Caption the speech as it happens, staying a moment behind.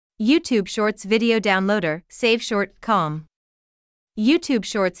YouTube Shorts Video Downloader, SaveShort.com. YouTube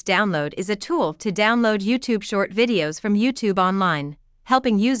Shorts Download is a tool to download YouTube short videos from YouTube online,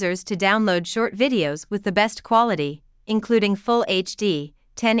 helping users to download short videos with the best quality, including Full HD,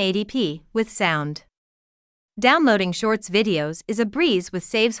 1080p, with sound. Downloading Shorts videos is a breeze with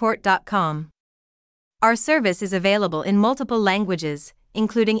SaveShort.com. Our service is available in multiple languages,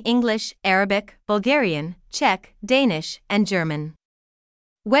 including English, Arabic, Bulgarian, Czech, Danish, and German.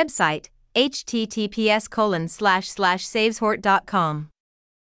 Website: https://saveshort.com.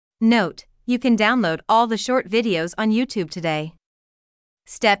 Note: you can download all the short videos on YouTube today.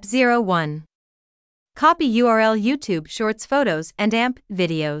 Step 01. Copy URL YouTube Shorts photos and AMP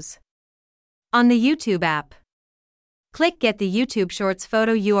videos. On the YouTube app, click Get the YouTube Shorts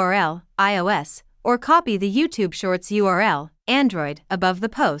photo URL, iOS, or copy the YouTube Shorts URL, Android, above the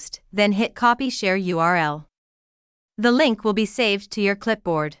post, then hit Copy Share URL. The link will be saved to your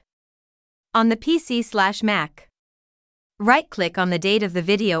clipboard. On the PC/Mac, right-click on the date of the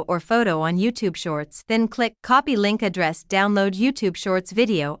video or photo on YouTube Shorts, then click Copy Link Address Download YouTube Shorts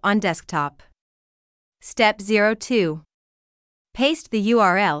Video on desktop. Step 02. Paste the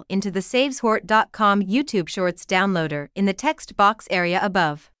URL into the SaveShort.com YouTube Shorts downloader in the text box area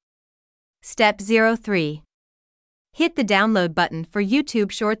above. Step 03. Hit the download button for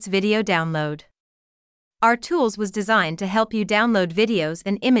YouTube Shorts video download. Our tools was designed to help you download videos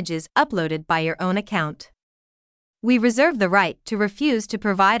and images uploaded by your own account. We reserve the right to refuse to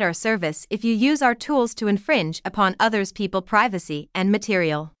provide our service if you use our tools to infringe upon others' people's privacy and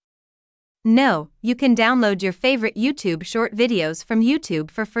material. No, you can download your favorite YouTube short videos from YouTube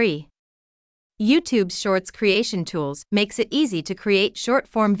for free. YouTube's Shorts creation tools makes it easy to create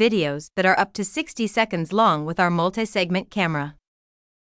short-form videos that are up to 60 seconds long with our multi-segment camera.